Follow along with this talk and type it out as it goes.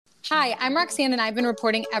Hi, I'm Roxanne, and I've been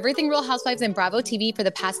reporting everything Real Housewives and Bravo TV for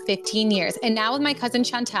the past 15 years, and now with my cousin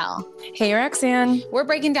Chantel. Hey, Roxanne. We're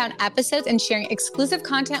breaking down episodes and sharing exclusive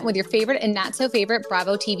content with your favorite and not so favorite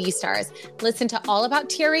Bravo TV stars. Listen to All About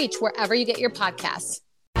TRH wherever you get your podcasts.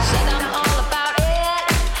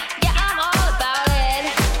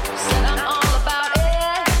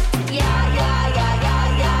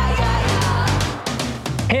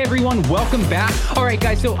 Hey everyone, welcome back. All right,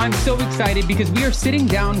 guys, so I'm so excited because we are sitting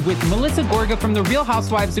down with Melissa Gorga from the Real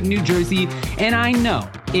Housewives of New Jersey. And I know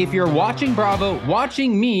if you're watching Bravo,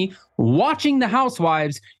 watching me, watching the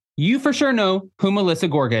Housewives, you for sure know who Melissa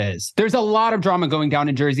Gorga is. There's a lot of drama going down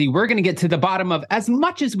in Jersey. We're going to get to the bottom of as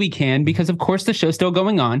much as we can because, of course, the show's still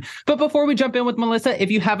going on. But before we jump in with Melissa, if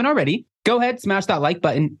you haven't already, go ahead, smash that like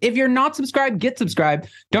button. If you're not subscribed, get subscribed.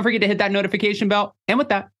 Don't forget to hit that notification bell. And with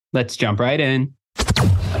that, let's jump right in.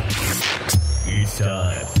 It's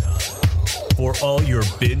time for all your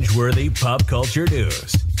binge-worthy pop culture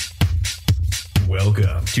news.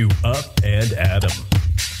 Welcome to Up and Adam.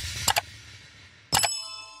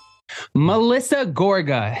 Melissa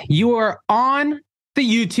Gorga, you are on the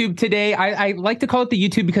YouTube today. I like to call it the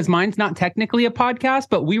YouTube because mine's not technically a podcast,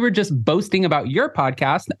 but we were just boasting about your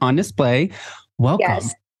podcast on display. Welcome.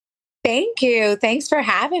 Yes. Thank you. Thanks for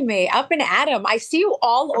having me. Up and Adam. I see you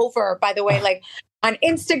all over, by the way, like on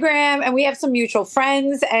Instagram, and we have some mutual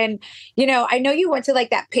friends. And, you know, I know you went to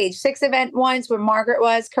like that Page 6 event once where Margaret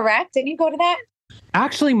was, correct? Didn't you go to that?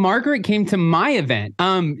 Actually, Margaret came to my event.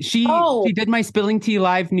 She did my Spilling Tea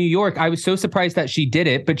Live New York. I was so surprised that she did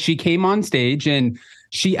it, but she came on stage and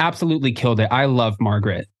she absolutely killed it. I love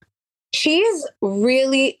Margaret. She's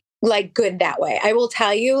really like good that way. I will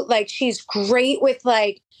tell you, like, she's great with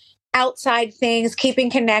like outside things, keeping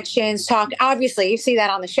connections, talk. Obviously, you see that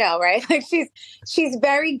on the show, right? Like she's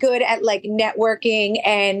very good at like networking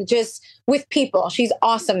and just with people. She's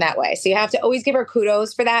awesome that way. So you have to always give her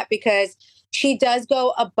kudos for that because she does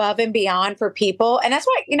go above and beyond for people. And that's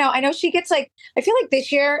why, you know, I know she gets like, I feel like this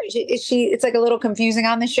year it's like a little confusing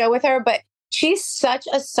on the show with her, but she's such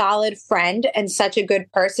a solid friend and such a good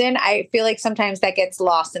person. I feel like sometimes that gets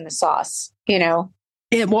lost in the sauce, you know?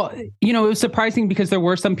 Yeah, well, you know, it was surprising because there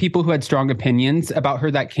were some people who had strong opinions about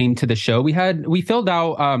her that came to the show. We filled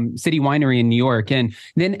out City Winery in New York, and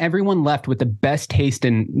then everyone left with the best taste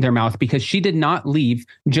in their mouth because she did not leave.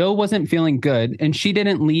 Joe wasn't feeling good, and she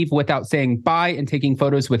didn't leave without saying bye and taking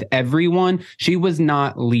photos with everyone. She was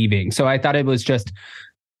not leaving. So I thought it was just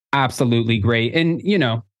absolutely great. And, you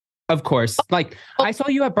know, of course, like I saw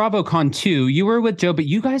you at BravoCon too. You were with Joe, but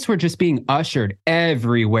you guys were just being ushered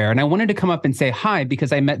everywhere. And I wanted to come up and say hi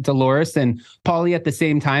because I met Dolores and Pauly at the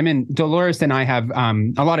same time. And Dolores and I have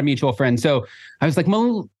a lot of mutual friends. So I was like,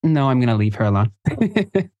 no, I'm going to leave her alone.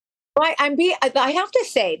 I have to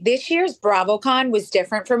say, this year's BravoCon was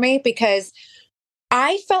different for me because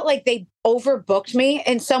I felt like they overbooked me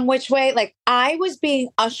in some which way. Like I was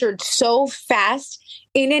being ushered so fast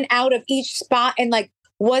in and out of each spot and like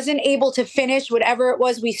wasn't able to finish whatever it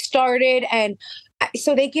was we started. And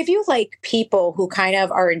so they give you like people who kind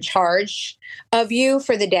of are in charge of you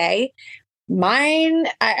for the day. Mine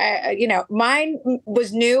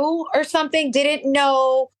was new or something, didn't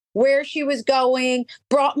know where she was going,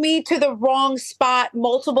 brought me to the wrong spot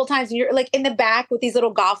multiple times. And you're like in the back with these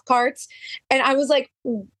little golf carts. And I was like,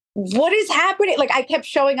 what is happening? Like I kept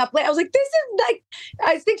showing up late. I was like, this is like,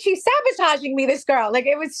 I think she's sabotaging me, this girl. Like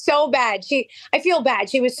it was so bad. I feel bad.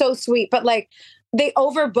 She was so sweet, but like they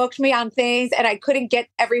overbooked me on things and I couldn't get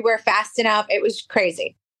everywhere fast enough. It was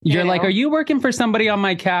crazy. You're like, are you working for somebody on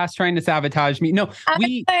my cast trying to sabotage me? No,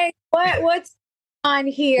 like, what's on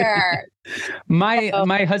here? My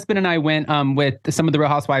husband and I went with some of the Real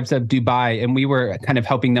Housewives of Dubai, and we were kind of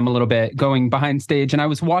helping them a little bit, going behind stage. And I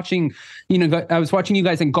was watching, you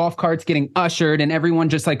guys in golf carts getting ushered, and everyone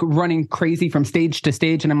just like running crazy from stage to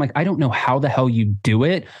stage. And I'm like, I don't know how the hell you do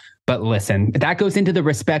it, but listen, that goes into the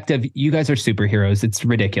respect of you guys are superheroes. It's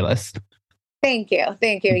ridiculous. Thank you.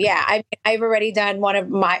 Yeah, I've already done one of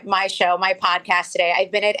my podcast today.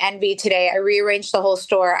 I've been at Envy today. I rearranged the whole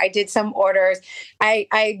store. I did some orders.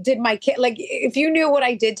 I did my kit. Like, if you knew what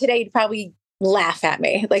I did today, you'd probably laugh at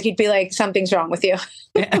me. Like, you'd be like, something's wrong with you.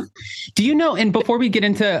 Yeah. Do you know, and before we get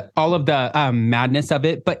into all of the madness of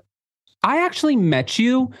it, but I actually met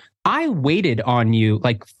you. I waited on you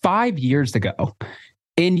like 5 years ago.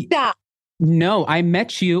 And Stop. No, I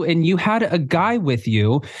met you and you had a guy with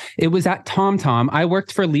you. It was at TomTom. I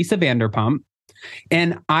worked for Lisa Vanderpump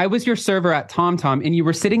and I was your server at TomTom and you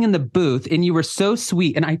were sitting in the booth and you were so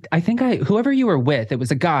sweet. And I think whoever you were with, it was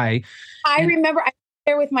a guy. I remember I was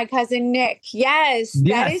there with my cousin Nick. Yes.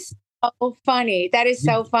 That is so funny.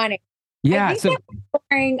 So funny. Yeah. I think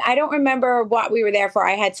I don't remember what we were there for.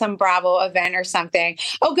 I had some Bravo event or something.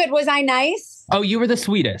 Oh, good. Was I nice? Oh, you were the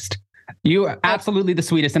sweetest. You were absolutely the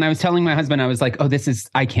sweetest. And I was telling my husband, I was like, oh,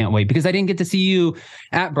 I can't wait, because I didn't get to see you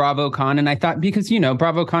at BravoCon. And I thought, because,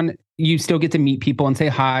 BravoCon, you still get to meet people and say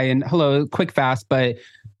hi and hello, quick, fast. But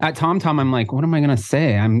at TomTom, I'm like, what am I going to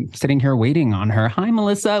say? I'm sitting here waiting on her. Hi,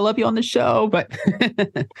 Melissa. I love you on the show. But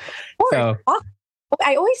so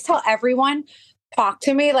I always tell everyone, talk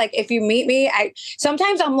to me. Like, if you meet me,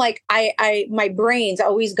 sometimes I'm like, my brain's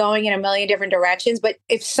always going in a million different directions. But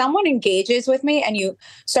if someone engages with me and you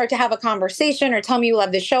start to have a conversation or tell me you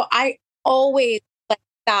love the show, I always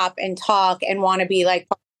stop and talk and want to be like,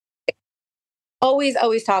 always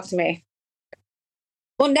talk to me.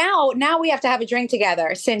 Well, now we have to have a drink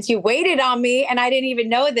together, since you waited on me and I didn't even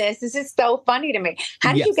know this. This is so funny to me.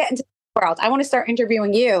 How did you get into the world? I want to start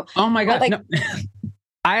interviewing you. Oh my God. No.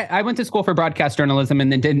 I went to school for broadcast journalism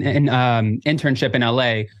and then did an internship in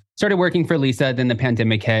LA, started working for Lisa, then the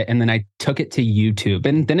pandemic hit, and then I took it to YouTube,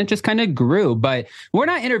 and then it just kind of grew. But we're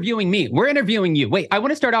not interviewing me. We're interviewing you. Wait, I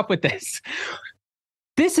want to start off with this.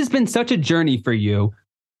 This has been such a journey for you.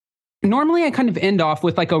 Normally, I kind of end off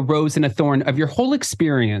with like a rose and a thorn of your whole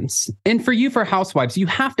experience. And for you, for Housewives, you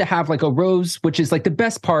have to have like a rose, which is like the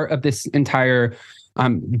best part of this entire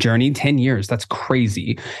journey. 10 years. That's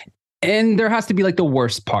crazy. And there has to be like the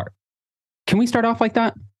worst part. Can we start off like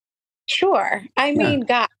that? Sure. I mean,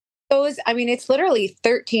 God, it's literally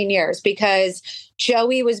 13 years, because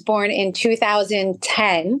Joey was born in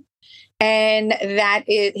 2010. And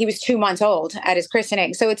he was 2 months old at his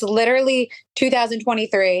christening. So it's literally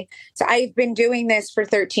 2023. So I've been doing this for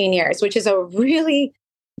 13 years, which is a really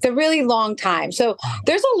long time. So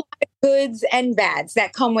there's a lot of goods and bads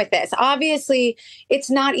that come with this. Obviously,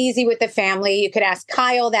 it's not easy with the family. You could ask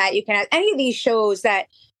Kyle that. You can ask any of these shows that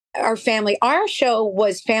are family. Our show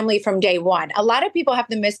was family from day one. A lot of people have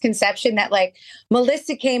the misconception that like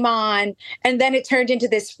Melissa came on and then it turned into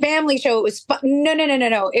this family show. It was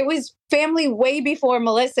no. It was family way before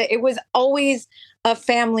Melissa. It was always a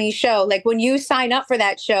family show. Like, when you sign up for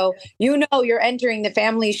that show, you're entering the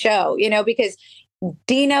family show, because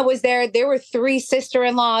Dina was there. There were 3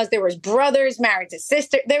 sister-in-laws. There was brothers married to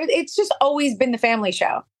sister. It's just always been the family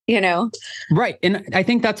show, Right. And I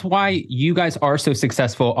think that's why you guys are so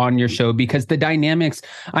successful on your show, because the dynamics,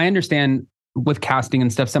 I understand with casting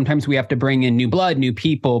and stuff, sometimes we have to bring in new blood, new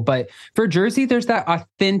people. But for Jersey, there's an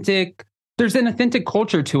authentic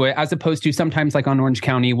culture to it, as opposed to sometimes like on Orange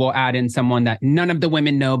County, we'll add in someone that none of the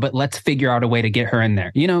women know, but let's figure out a way to get her in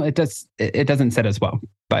there. It doesn't sit as well,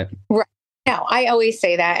 but. Right. No, I always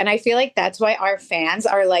say that. And I feel like that's why our fans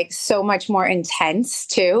are like so much more intense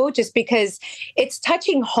too, just because it's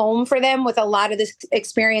touching home for them with a lot of this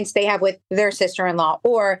experience they have with their sister-in-law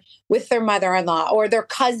or with their mother-in-law or their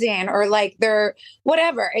cousin or like their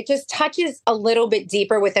whatever. It just touches a little bit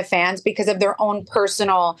deeper with the fans because of their own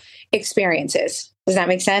personal experiences. Does that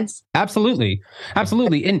make sense? Absolutely.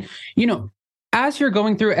 Absolutely. And, as you're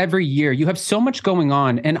going through every year, you have so much going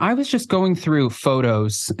on. And I was just going through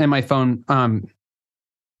photos in my phone.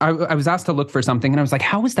 I was asked to look for something and I was like,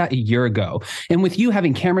 how was that a year ago? And with you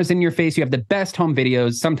having cameras in your face, you have the best home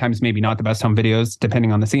videos, sometimes maybe not the best home videos,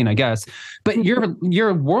 depending on the scene, I guess. But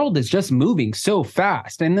your world is just moving so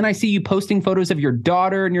fast. And then I see you posting photos of your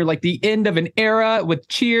daughter and you're like the end of an era with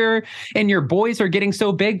Cheer, and your boys are getting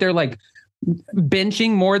so big. They're like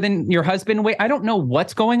benching more than your husband. Wait, I don't know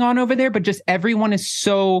what's going on over there, but just everyone is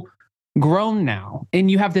so grown now. And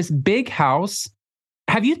you have this big house.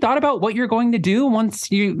 Have you thought about what you're going to do once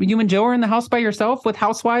you and Joe are in the house by yourself with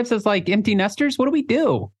housewives as like empty nesters? What do we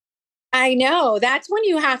do? I know. That's when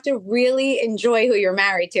you have to really enjoy who you're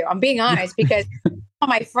married to. I'm being honest, because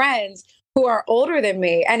my friends who are older than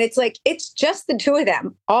me, and it's like, it's just the two of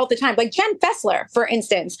them all the time. Like Jen Fessler, for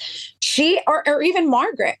instance, or even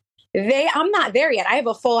Margaret. I'm not there yet. I have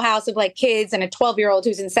a full house of like kids and a 12-year-old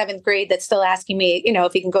who's in 7th grade that's still asking me,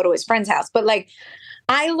 if he can go to his friend's house. But like,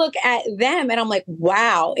 I look at them and I'm like,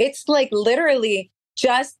 wow, it's like literally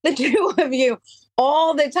just the two of you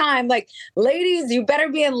all the time. Like, ladies, you better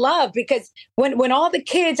be in love, because when all the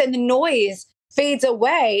kids and the noise fades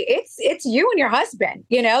away, it's you and your husband,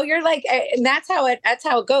 you're like, and that's how it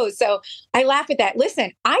goes. So I laugh at that.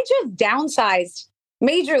 Listen, I just downsized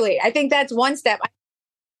majorly. I think that's one step.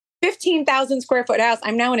 15,000 square foot house.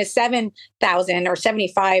 I'm now in a 7,000 or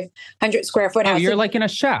 7,500 square foot house. Oh, you're like in a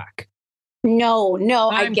shack. No,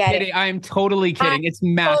 I get kidding. it. I'm totally kidding. It's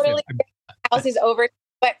massive. Totally house is over,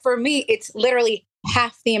 but for me, it's literally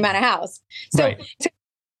half the amount of house. So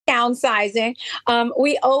downsizing,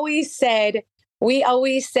 we always said we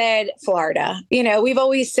always said Florida. We've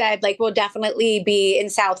always said like we'll definitely be in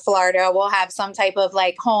South Florida. We'll have some type of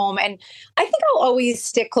like home. And I think I'll always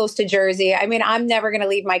stick close to Jersey. I mean, I'm never going to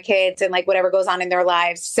leave my kids and like whatever goes on in their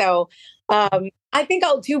lives. So I think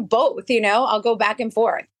I'll do both, I'll go back and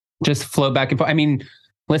forth. Just flow back and forth. I mean,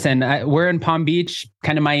 listen, we're in Palm Beach,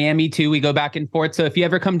 kind of Miami too. We go back and forth. So if you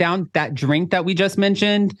ever come down, that drink that we just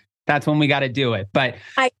mentioned, that's when we got to do it. But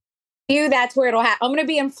that's where it'll happen. I'm going to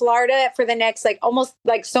be in Florida for the next, like almost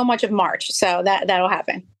like so much of March. So that'll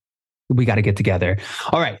happen. We got to get together.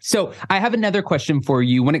 All right. So I have another question for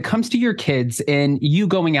you. When it comes to your kids and you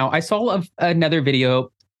going out, I saw another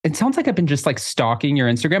video. It sounds like I've been just like stalking your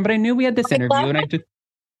Instagram, but I knew we had this interview and I just...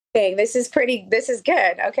 This is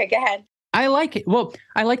good. Okay, go ahead. I like it. Well,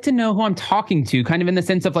 I like to know who I'm talking to, kind of in the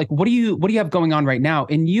sense of like, what do you have going on right now?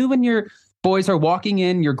 And you and your boys are walking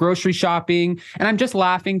in, you're grocery shopping. And I'm just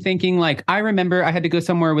laughing, thinking like, I remember I had to go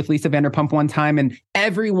somewhere with Lisa Vanderpump one time and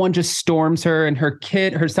everyone just storms her, and her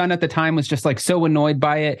son at the time was just like so annoyed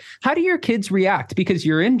by it. How do your kids react? Because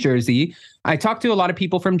you're in Jersey. I talked to a lot of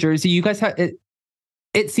people from Jersey. You guys have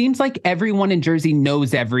it seems like everyone in Jersey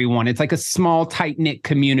knows everyone. It's like a small, tight knit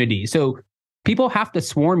community. So people have to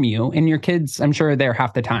swarm you, and your kids, I'm sure, are there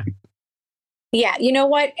half the time. Yeah. You know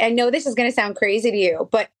what? I know this is going to sound crazy to you,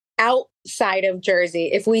 but outside of Jersey,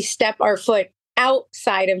 if we step our foot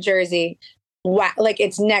outside of Jersey, wow, like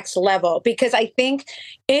it's next level. Because I think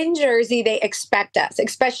in Jersey, they expect us,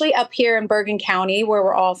 especially up here in Bergen County, where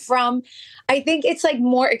we're all from. I think it's like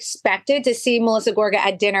more expected to see Melissa Gorga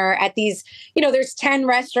at dinner at these, there's 10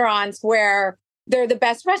 restaurants where they're the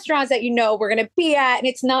best restaurants that we're going to be at. And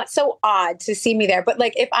it's not so odd to see me there. But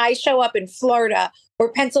like if I show up in Florida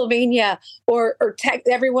or Pennsylvania or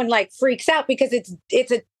everyone like freaks out because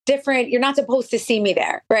it's a different, you're not supposed to see me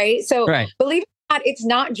there. Right. So Believe it or not, it's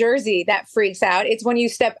not Jersey that freaks out. It's when you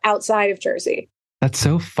step outside of Jersey. That's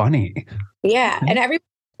so funny. Yeah. And everyone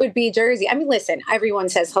would be Jersey. I mean, listen, everyone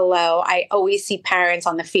says hello. I always see parents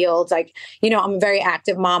on the fields. Like, I'm a very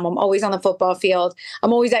active mom. I'm always on the football field.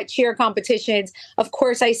 I'm always at cheer competitions. Of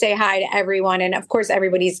course, I say hi to everyone. And of course,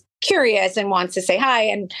 everybody's curious and wants to say hi.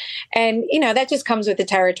 And that just comes with the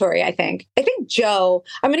territory, I think. I think Joe,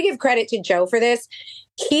 I'm going to give credit to Joe for this.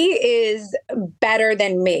 He is better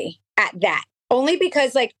than me at that. Only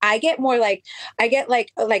because I get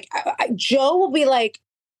Joe will be like,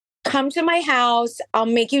 come to my house. I'll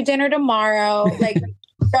make you dinner tomorrow. Like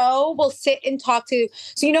Joe will sit and talk to.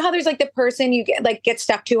 So you know how there's like the person you get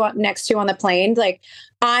stuck to next to on the plane. Like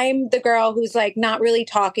I'm the girl who's like not really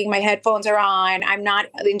talking. My headphones are on. I'm not.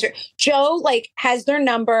 Joe has their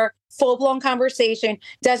number. Full blown conversation.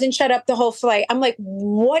 Doesn't shut up the whole flight. I'm like,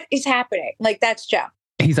 what is happening? Like that's Joe.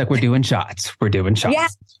 He's like, we're doing shots. We're doing shots. Yeah.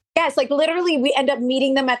 Yes, like literally we end up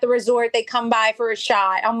meeting them at the resort. They come by for a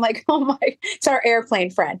shot. I'm like, oh my, it's our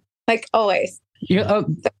airplane friend. Like always. You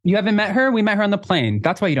haven't met her? We met her on the plane.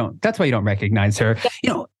 That's why you don't recognize her.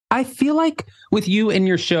 Yeah. I feel like with you and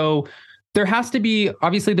your show, there has to be,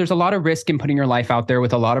 obviously there's a lot of risk in putting your life out there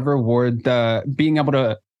with a lot of reward, being able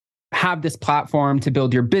to have this platform to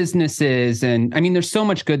build your businesses. And I mean, there's so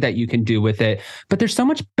much good that you can do with it, but there's so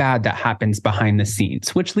much bad that happens behind the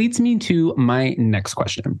scenes, which leads me to my next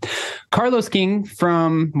question. Carlos King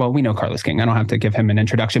we know Carlos King. I don't have to give him an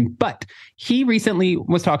introduction, but he recently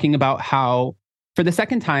was talking about how for the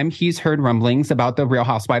second time, he's heard rumblings about the Real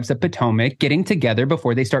Housewives of Potomac getting together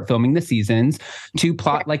before they start filming the seasons to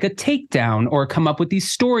plot like a takedown or come up with these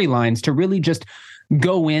storylines to really just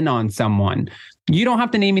go in on someone. You don't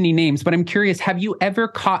have to name any names, but I'm curious, have you ever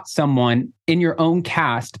caught someone in your own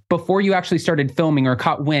cast before you actually started filming or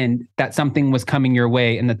caught wind that something was coming your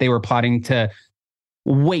way and that they were plotting to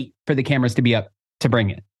wait for the cameras to be up to bring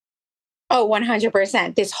it? Oh,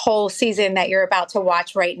 100%. This whole season that you're about to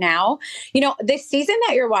watch right now, this season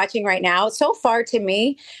that you're watching right now, so far to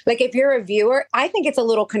me, like if you're a viewer, I think it's a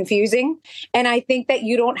little confusing. And I think that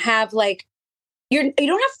you don't have you don't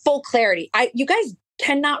have full clarity. You guys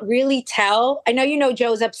cannot really tell. I know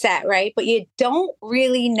Joe's upset, right? But you don't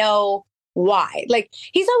really know why. Like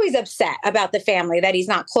he's always upset about the family that he's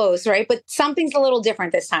not close, right? But something's a little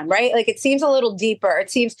different this time, right? Like it seems a little deeper. It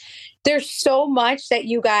seems there's so much that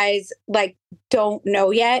you guys don't know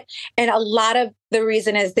yet. And a lot of the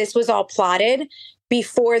reason is this was all plotted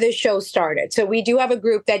before the show started. So we do have a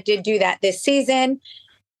group that did do that this season.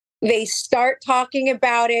 They start talking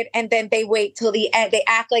about it and then they wait till the end. They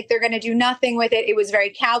act like they're going to do nothing with it. It was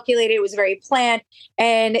very calculated. It was very planned.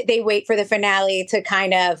 And they wait for the finale to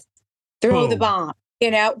kind of throw the bomb,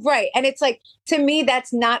 right? And it's like, to me,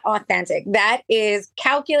 that's not authentic. That is calculated.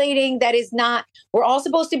 calculating. That is not, we're all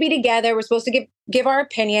supposed to be together. We're supposed to give our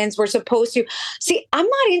opinions. We're supposed to see, I'm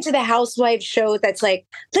not into the housewife show that's like,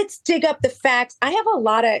 let's dig up the facts. I have a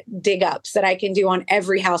lot of dig ups that I can do on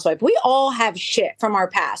every housewife. We all have shit from our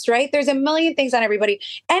past, right? There's a million things on everybody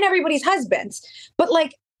and everybody's husbands. But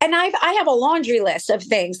like, and I have a laundry list of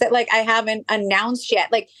things that like I haven't announced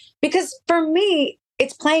yet. Like, because for me,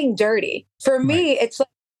 it's playing dirty. For me, it's like,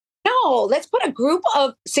 no, let's put a group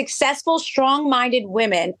of successful, strong-minded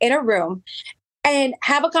women in a room and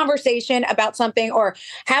have a conversation about something, or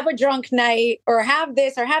have a drunk night, or have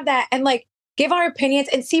this or have that, and like give our opinions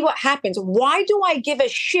and see what happens. Why do I give a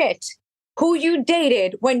shit who you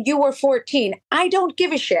dated when you were 14? I don't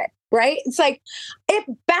give a shit, right? It's like, it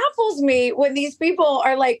baffles me when these people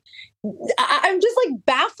are like, I'm just like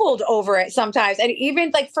baffled over it sometimes. And even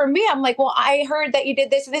like for me, I'm like, well, I heard that you did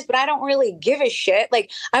this and this, but I don't really give a shit. Like,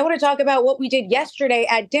 I want to talk about what we did yesterday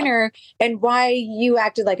at dinner and why you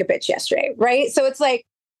acted like a bitch yesterday. Right. So it's like,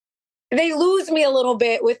 they lose me a little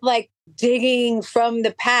bit with like digging from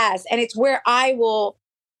the past. And it's where I will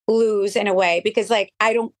lose in a way, because like,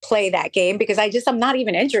 I don't play that game because I'm not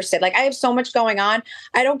even interested. Like, I have so much going on.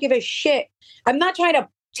 I don't give a shit. I'm not trying to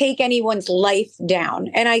take anyone's life down.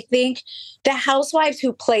 And I think the housewives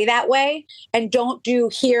who play that way and don't do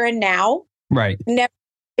here and now, right,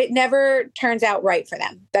 it never turns out right for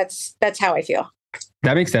them. That's how I feel.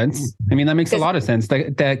 That makes sense. I mean, that makes a lot of sense.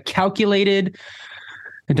 The calculated,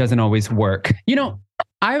 it doesn't always work. You know,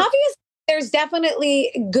 obviously there's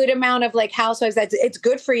definitely a good amount of like housewives that it's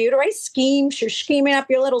good for you to write schemes. You're scheming up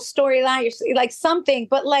your little storyline. You're like something,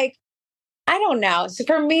 but like, I don't know. So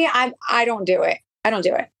for me, I don't do it. I don't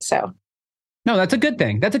do it. So. No, that's a good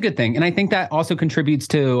thing. That's a good thing. And I think that also contributes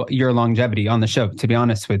to your longevity on the show, to be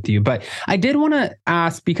honest with you. But I did want to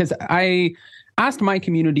ask, because I asked my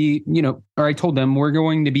community, you know, or I told them we're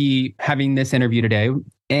going to be having this interview today.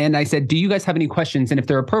 And I said, do you guys have any questions? And if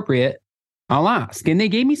they're appropriate, I'll ask. And they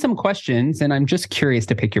gave me some questions, and I'm just curious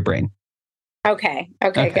to pick your brain. Okay,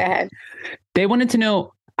 go ahead. They wanted to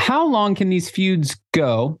know, how long can these feuds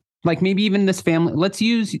go? Like maybe even this family. Let's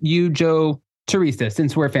use you, Joe, Teresa,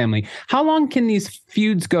 since we're family. How long can these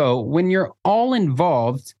feuds go when you're all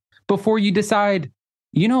involved before you decide,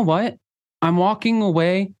 you know what? I'm walking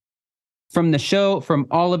away from the show, from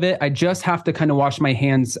all of it. I just have to kind of wash my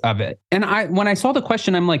hands of it. And when I saw the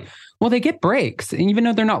question, I'm like, well, they get breaks. And even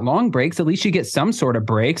though they're not long breaks, at least you get some sort of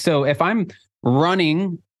break. So if I'm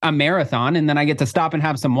running a marathon and then I get to stop and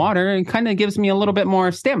have some water, it kind of gives me a little bit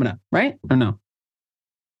more stamina, right? Or no?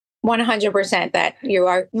 100% that you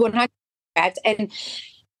are 100%. And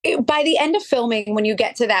by the end of filming, when you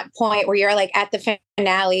get to that point where you're like at the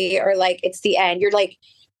finale or like it's the end, you're like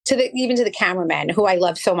even to the cameraman who I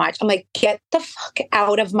love so much. I'm like, get the fuck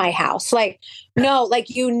out of my house. Like, no, like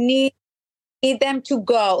you need them to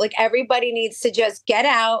go. Like everybody needs to just get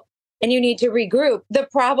out and you need to regroup. The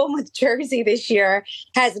problem with Jersey this year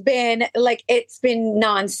has been like, it's been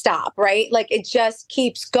nonstop, right? Like it just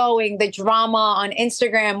keeps going. The drama on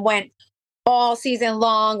Instagram went all season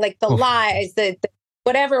long, like the lies, the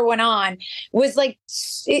whatever went on was like,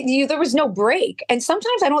 there was no break. And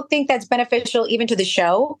sometimes I don't think that's beneficial even to the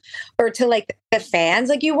show or to like the fans.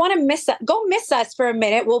 Like you want to go miss us for a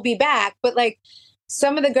minute. We'll be back. But like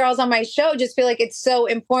some of the girls on my show just feel like it's so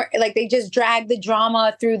important. Like they just drag the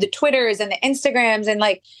drama through the Twitters and the Instagrams and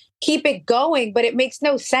like keep it going, but it makes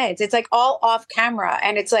no sense. It's like all off camera.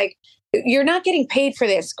 And it's like, you're not getting paid for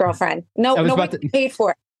this, girlfriend. No, nobody paid for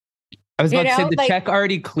it. I was about to say the check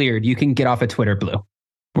already cleared. You can get off of Twitter, Blue.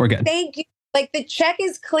 We're good. Thank you. Like the check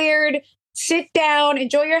is cleared. Sit down,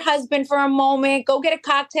 enjoy your husband for a moment. Go get a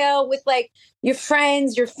cocktail with like your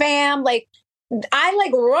friends, your fam. Like I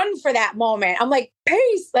like run for that moment. I'm like,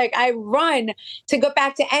 peace. Like I run to go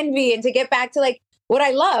back to Envy and to get back to like what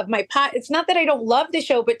I love. It's not that I don't love the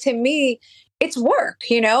show, but to me, it's work,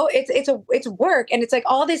 you know, it's work. And it's like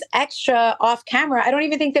all this extra off camera. I don't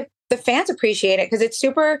even think that the fans appreciate it because it's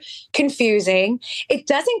super confusing. It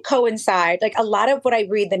doesn't coincide. Like a lot of what I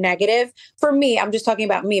read, the negative for me, I'm just talking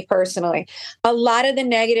about me personally. A lot of the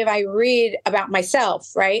negative I read about myself,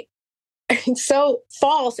 right? It's so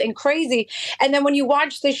false and crazy. And then when you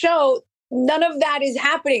watch the show, none of that is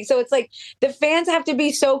happening. So it's like the fans have to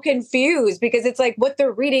be so confused because it's like what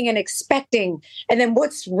they're reading and expecting and then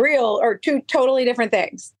what's real are two totally different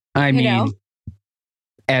things. I mean,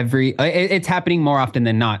 it's happening more often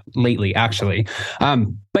than not lately, actually.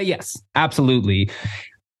 But yes, absolutely.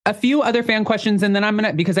 A few other fan questions, and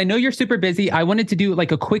then because I know you're super busy, I wanted to do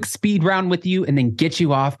like a quick speed round with you and then get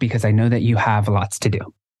you off because I know that you have lots to do.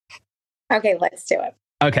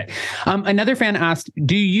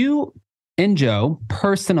 and Joe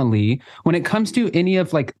personally, when it comes to any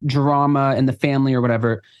of like drama in the family or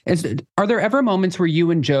whatever, are there ever moments where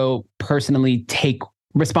you and Joe personally take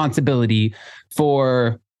responsibility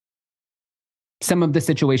for some of the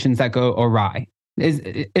situations that go awry?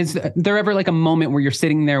 Is there ever like a moment where you're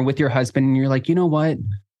sitting there with your husband and you're like, you know what?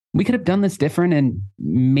 We could have done this different. And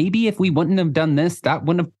maybe if we wouldn't have done this, that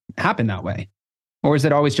wouldn't have happened that way. Or is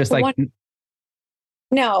it always just like...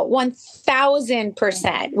 No,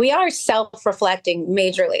 1000%. We are self-reflecting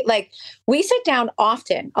majorly. Like we sit down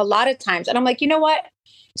often, a lot of times. And I'm like, you know what?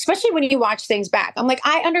 Especially when you watch things back, I'm like,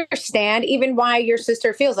 I understand even why your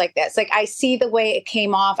sister feels like this. Like I see the way it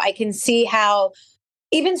came off. I can see how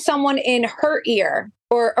even someone in her ear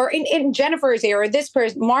or in Jennifer's ear or this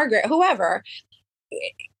person, Margaret, whoever,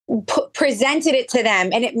 presented it to them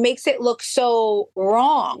and it makes it look so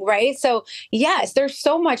wrong, right? So yes, there's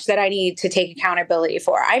so much that I need to take accountability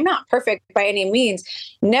for. I'm not perfect by any means,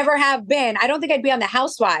 never have been. I don't think I'd be on the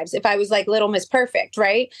Housewives if I was like Little Miss Perfect,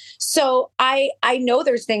 right? So I know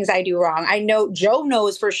there's things I do wrong. I know Joe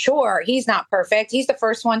knows for sure he's not perfect. He's the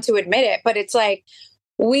first one to admit it, but it's like,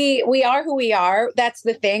 we are who we are. That's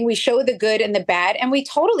the thing. We show the good and the bad, and we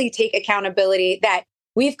totally take accountability that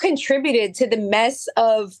we've contributed to the mess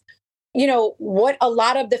of, you know, what a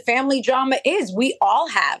lot of the family drama is. We all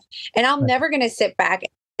have. And I'm never going to sit back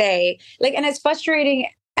and say, like, and as frustrating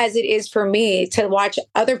as it is for me to watch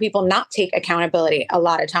other people not take accountability a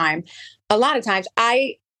lot of times,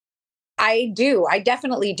 I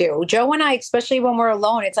definitely do. Joe and I, especially when we're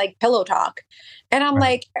alone, it's like pillow talk. And I'm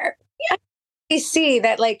like, yeah, I see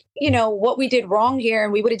that, like, you know, what we did wrong here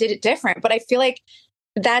and we would have did it different. But I feel like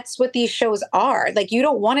that's what these shows are. Like, you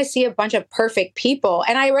don't want to see a bunch of perfect people.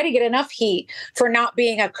 And I already get enough heat for not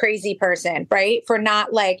being a crazy person, right? For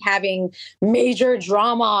not like having major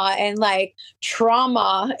drama and like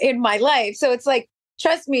trauma in my life. So it's like,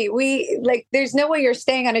 trust me, there's no way you're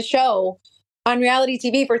staying on a show on reality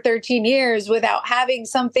TV for 13 years without having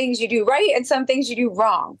some things you do right and some things you do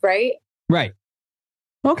wrong, right? Right.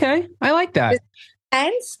 Okay. I like that.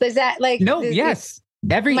 Does that like... No, yes.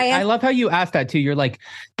 I love how you asked that too. You're like,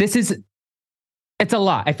 it's a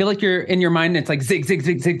lot. I feel like you're in your mind. It's like zig, zig,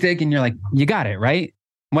 zig, zig, zig. And you're like, you got it, right?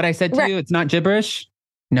 What I said to you, it's not gibberish.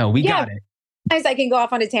 No, we got it. Sometimes I can go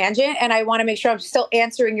off on a tangent and I want to make sure I'm still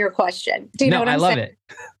answering your question. Do you know what I'm saying?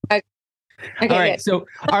 I love it. Okay, all right. Good. So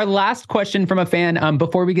our last question from a fan,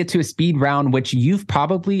 before we get to a speed round, which you've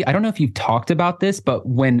probably, I don't know if you've talked about this, but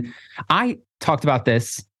when I talked about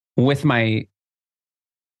this with my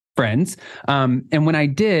friends. And when I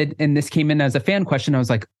did, and this came in as a fan question, I was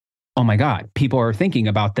like, oh my God, people are thinking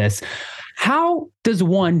about this. How does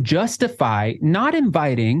one justify not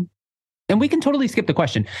inviting, and we can totally skip the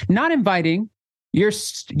question, not inviting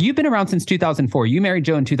you've been around since 2004. You married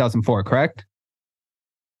Joe in 2004, correct?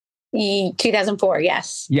 2004,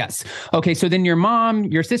 yes. Yes. Okay. So then your mom,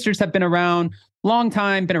 your sisters have been around long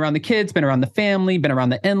time, been around the kids, been around the family, been around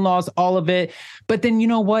the in-laws, all of it. But then you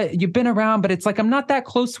know what? You've been around, but it's like, I'm not that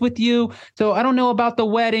close with you. So I don't know about the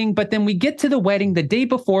wedding. But then we get to the wedding the day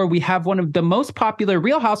before, we have one of the most popular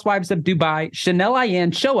Real Housewives of Dubai, Chanel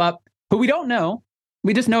Ayan, show up, who we don't know.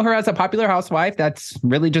 We just know her as a popular housewife. That's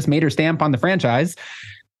really just made her stamp on the franchise.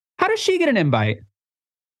 How does she get an invite?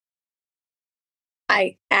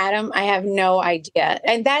 Adam, I have no idea.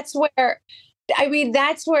 And that's where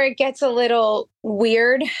it gets a little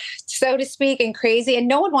weird, so to speak, and crazy. And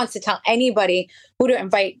no one wants to tell anybody who to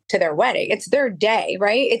invite to their wedding. It's their day,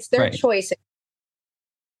 right? It's their choice.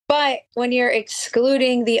 But when you're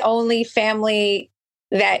excluding the only family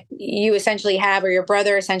that you essentially have, or your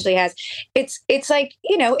brother essentially has, it's like,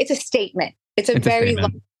 you know, it's a statement. It's a very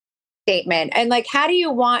long statement. And like, how do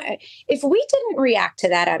you want, if we didn't react to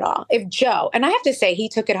that at all, if Joe, and I have to say, he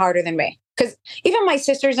took it harder than me. Because even my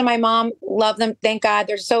sisters and my mom love them. Thank God.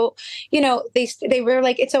 They're so, you know, they were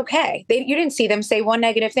like, it's okay. You didn't see them say one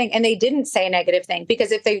negative thing, and they didn't say a negative thing,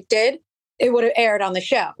 because if they did, it would have aired on the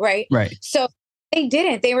show. Right. Right. So they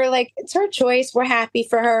didn't. They were like, it's her choice. We're happy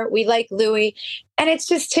for her. We like Louis. And it's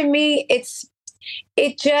just, to me,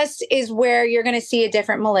 it just is where you're going to see a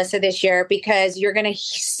different Melissa this year, because you're going to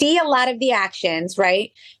see a lot of the actions,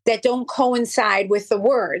 right, that don't coincide with the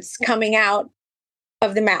words coming out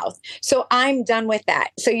of the mouth. So I'm done with that.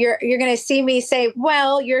 So you're going to see me say,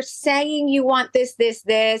 well, you're saying you want this,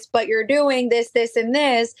 but you're doing this, and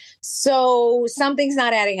this. So something's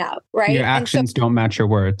not adding up, right? Your actions don't match your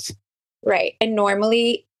words. Right. And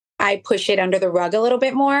normally I push it under the rug a little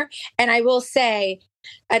bit more. And I will say,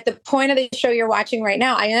 at the point of the show you're watching right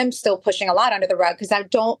now, I am still pushing a lot under the rug, because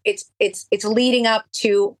it's leading up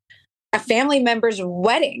to a family member's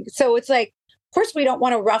wedding. So it's like, course we don't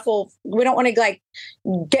want to like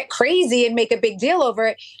get crazy and make a big deal over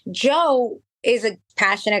it. Joe is a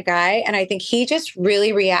passionate guy, and I think he just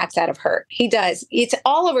really reacts out of hurt. He does. It's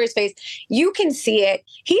all over his face. You can see it.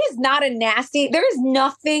 He is not a nasty. There is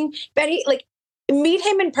nothing that meet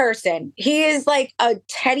him in person. He is like a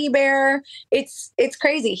teddy bear. It's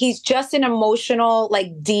crazy. He's just an emotional,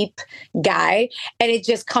 like deep guy. And it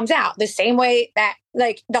just comes out the same way that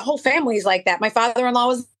like the whole family's like that. My father-in-law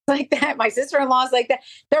was like that. My sister-in-law is like that.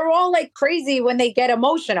 They're all like crazy when they get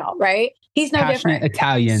emotional, right? He's no passionate different.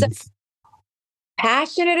 Italians. So,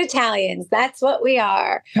 passionate Italians. That's what we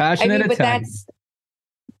are. Passionate Italians.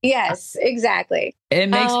 Yes, exactly. It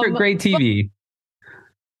makes for great TV.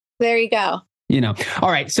 There you go. All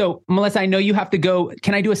right. So Melissa, I know you have to go.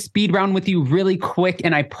 Can I do a speed round with you really quick?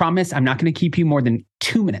 And I promise I'm not going to keep you more than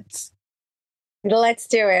 2 minutes. Let's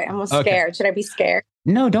do it. I'm scared. Should I be scared?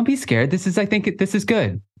 No, don't be scared. I think this is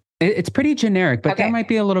good. It's pretty generic, but there might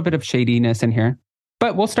be a little bit of shadiness in here,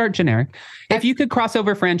 but we'll start generic. If you could cross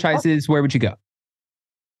over franchises, where would you go?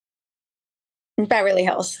 Beverly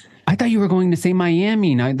Hills. I thought you were going to say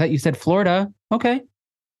Miami. I thought you said Florida. Okay.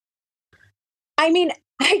 I mean,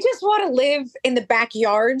 I just want to live in the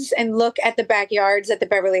backyards and look at the backyards at the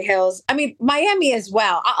Beverly Hills. I mean, Miami as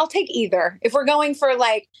well. I'll take either. If we're going for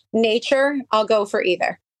like nature, I'll go for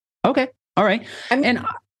either. Okay. All right. And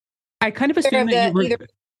I kind of assumed that you were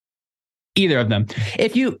either of them.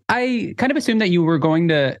 I kind of assumed that you were going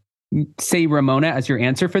to say Ramona as your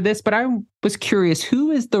answer for this, but I was curious,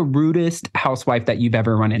 who is the rudest housewife that you've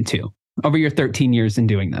ever run into over your 13 years in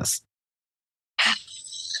doing this?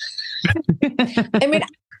 I mean,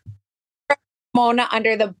 Mona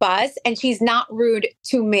under the bus, and she's not rude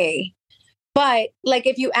to me. But like,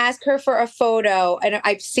 if you ask her for a photo, and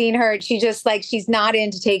I've seen her, she's not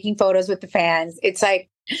into taking photos with the fans. It's like,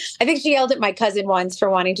 I think she yelled at my cousin once for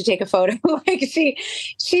wanting to take a photo. Like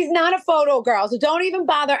she's not a photo girl. So don't even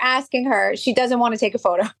bother asking her. She doesn't want to take a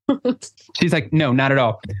photo. She's like, no, not at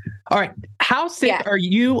all. All right. How sick are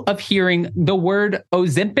you of hearing the word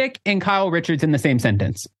Ozempic and Kyle Richards in the same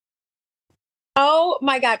sentence? Oh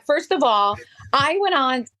my God. First of all, I went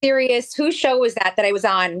on Sirius. Whose show was that I was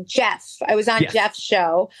on? Jeff. I was on Jeff's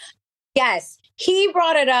show. Yes. He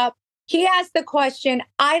brought it up. He asked the question.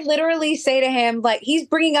 I literally say to him, like, he's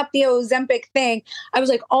bringing up the Ozempic thing. I was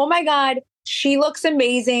like, oh my God, she looks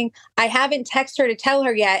amazing. I haven't texted her to tell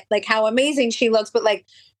her yet, like how amazing she looks, but like,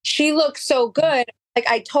 she looks so good. Like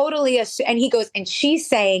I totally, and he goes, and she's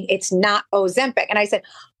saying it's not Ozempic. And I said,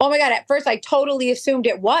 oh my God, at first I totally assumed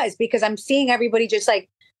it was because I'm seeing everybody just like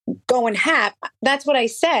going half. That's what I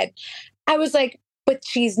said. I was like, but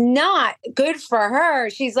she's not good for her.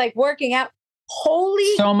 She's like working out.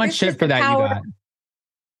 Holy, so much shit for that you got.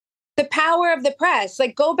 The power of the press.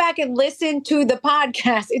 Like go back and listen to the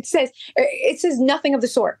podcast. It says nothing of the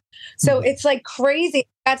sort. So it's like crazy. It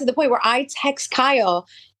got to the point where I text Kyle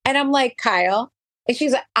and I'm like, Kyle, and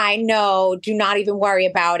she's like, I know, do not even worry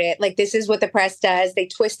about it. Like, this is what the press does. They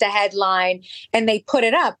twist a headline and they put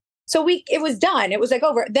it up. So it was done. It was like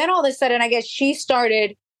over. Then all of a sudden, I guess she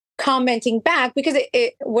started commenting back because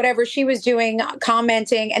it whatever she was doing,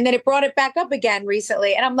 commenting, and then it brought it back up again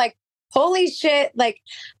recently. And I'm like, holy shit. Like,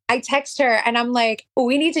 I text her and I'm like,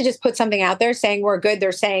 we need to just put something out there saying we're good.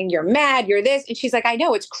 They're saying you're mad, you're this. And she's like, I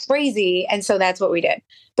know, it's crazy. And so that's what we did.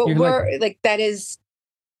 But we're like that is...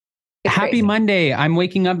 Happy crazy. Monday. I'm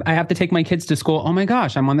waking up. I have to take my kids to school. Oh my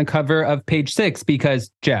gosh. I'm on the cover of Page 6 because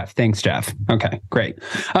Jeff. Thanks, Jeff. Okay, great.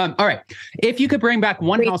 All right. If you could bring back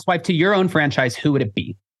one housewife to your own franchise, who would it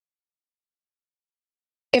be?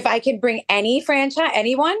 If I could bring any franchise,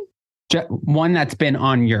 anyone? One that's been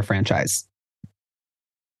on your franchise.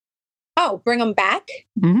 Oh, bring them back?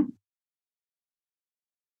 Mm-hmm.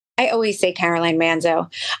 I always say Caroline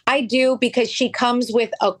Manzo. I do because she comes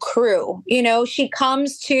with a crew. You know, she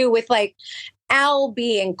comes with like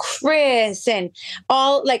Albie and Chris and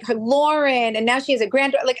all like her Lauren. And now she has a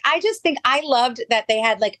granddaughter. Like, I just think I loved that they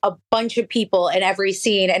had like a bunch of people in every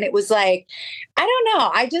scene. And it was like, I don't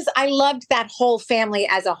know. I loved that whole family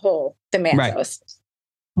as a whole, the Manzos.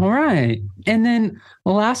 Right. All right. And then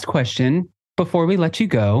last question before we let you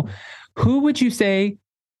go, who would you say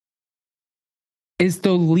is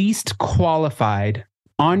the least qualified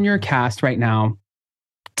on your cast right now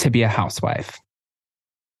to be a housewife?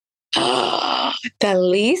 The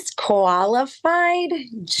least qualified?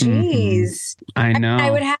 Jeez. I know.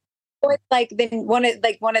 I would have like one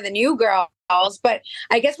of the new girls, but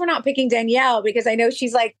I guess we're not picking Danielle because I know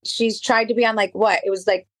she's tried to be on like what? It was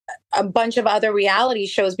like a bunch of other reality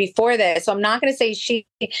shows before this. So I'm not going to say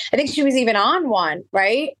I think she was even on one,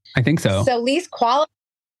 right? I think so. So least qualified.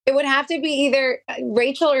 It would have to be either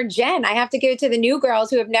Rachel or Jen. I have to give it to the new girls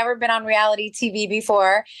who have never been on reality TV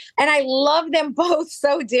before. And I love them both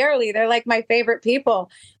so dearly. They're like my favorite people.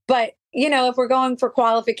 But, if we're going for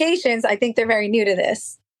qualifications, I think they're very new to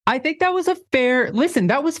this. I think that was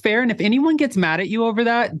that was fair. And if anyone gets mad at you over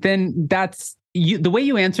that, then that's you. The way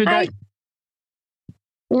you answered that.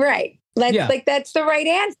 Right. That's the right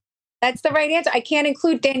answer. That's the right answer. I can't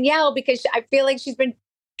include Danielle because I feel like she's been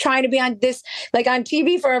trying to be on this, like on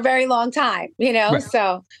TV for a very long time, Right.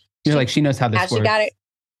 So she knows how this works. She got it.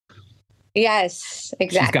 Yes,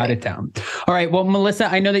 exactly. She's got it down. All right. Well, Melissa,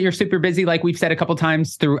 I know that you're super busy, like we've said a couple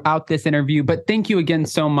times throughout this interview, but thank you again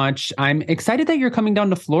so much. I'm excited that you're coming down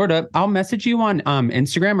to Florida. I'll message you on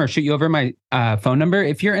Instagram or shoot you over my phone number.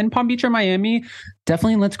 If you're in Palm Beach or Miami,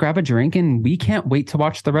 definitely let's grab a drink, and we can't wait to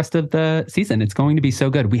watch the rest of the season. It's going to be so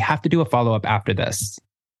good. We have to do a follow-up after this.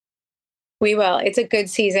 We will. It's a good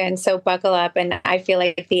season, so buckle up. And I feel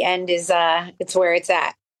like the end is it's where it's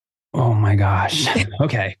at. Oh my gosh.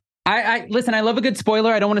 Okay. I listen, I love a good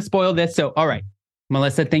spoiler. I don't want to spoil this. So, all right,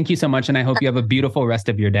 Melissa, thank you so much. And I hope you have a beautiful rest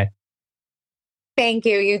of your day. Thank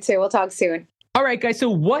you. You too. We'll talk soon. All right, guys. So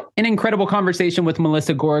what an incredible conversation with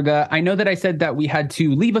Melissa Gorga. I know that I said that we had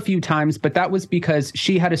to leave a few times, but that was because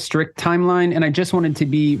she had a strict timeline. And I just wanted to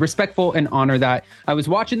be respectful and honor that. I was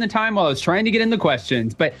watching the time while I was trying to get in the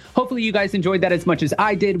questions, but hopefully you guys enjoyed that as much as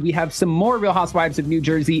I did. We have some more Real Housewives of New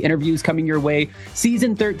Jersey interviews coming your way.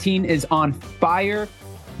 Season 13 is on fire.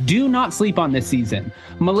 Do not sleep on this season.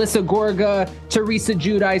 Melissa Gorga, Teresa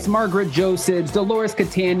Giudice, Margaret Josephs, Dolores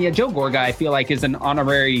Catania, Joe Gorga, I feel like is an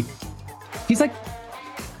honorary. He's like,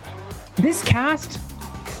 this cast,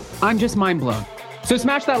 I'm just mind blown. So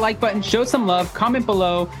smash that like button, show some love, comment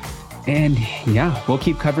below. And yeah, we'll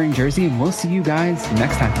keep covering Jersey, and we'll see you guys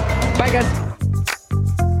next time. Bye, guys.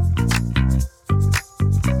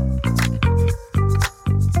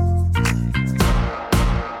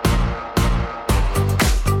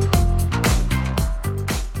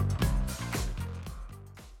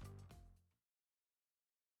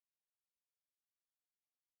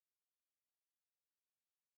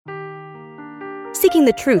 Seeking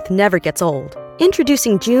the truth never gets old.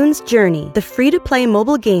 Introducing June's Journey, the free-to-play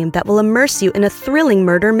mobile game that will immerse you in a thrilling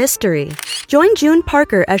murder mystery. Join June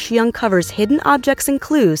Parker as she uncovers hidden objects and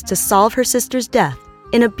clues to solve her sister's death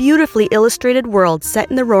in a beautifully illustrated world set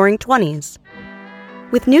in the Roaring '20s.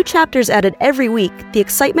 With new chapters added every week, the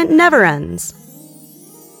excitement never ends.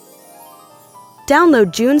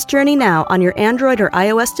 Download June's Journey now on your Android or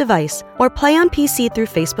iOS device, or play on PC through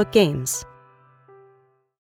Facebook Games.